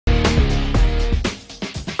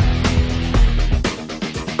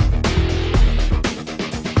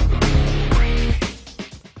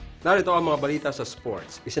Narito ang mga balita sa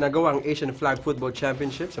sports. Isinagawa ang Asian Flag Football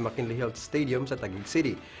Championship sa McKinley Hill Stadium sa Taguig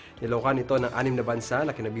City. Nilokan ito ng 6 na bansa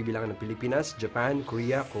na kinabibilangan ng Pilipinas, Japan,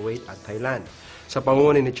 Korea, Kuwait at Thailand. Sa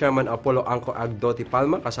pangunguna ni Chairman Apollo Angco Agdoti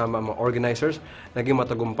Palma kasama ang mga organizers, naging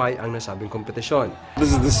matagumpay ang nasabing kompetisyon.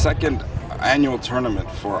 This is the second annual tournament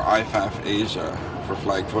for IFAF Asia for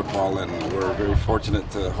flag football, and we're very fortunate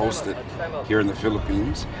to host it here in the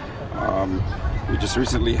Philippines. We just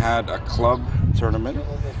recently had a club tournament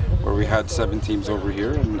where we had 7 teams over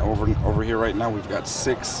here, and over here right now we've got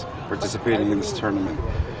 6 participating in this tournament.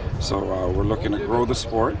 So we're looking to grow the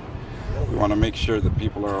sport. We want to make sure that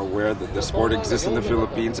people are aware that the sport exists in the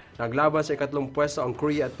Philippines. Naglaban sa ikatlong pwesto ang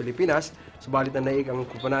Korea at Pilipinas, subalit na naig ang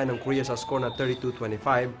kupunan ng Korea sa score na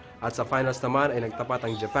 32-25 at sa finals naman ay nagtapat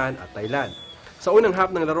ang Japan at Thailand. Sa unang half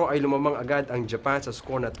ng laro ay lumamang agad ang Japan sa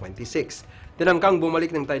score na 26. Tinangkang bumalik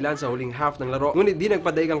ng Thailand sa huling half ng laro, ngunit di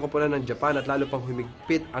nagpadaig ang koponan ng Japan at lalo pang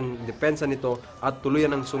humigpit ang depensa nito at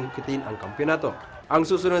tuluyan ng sungkitin ang kampyonato. Ang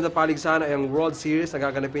susunod na paligsahan ay ang World Series na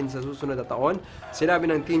gaganapin sa susunod na taon. Sinabi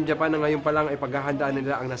ng Team Japan na ngayon pa lang ay paghahandaan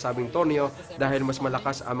nila ang nasabing torneo dahil mas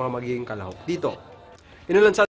malakas ang mga magiging kalahok dito. Inulan sa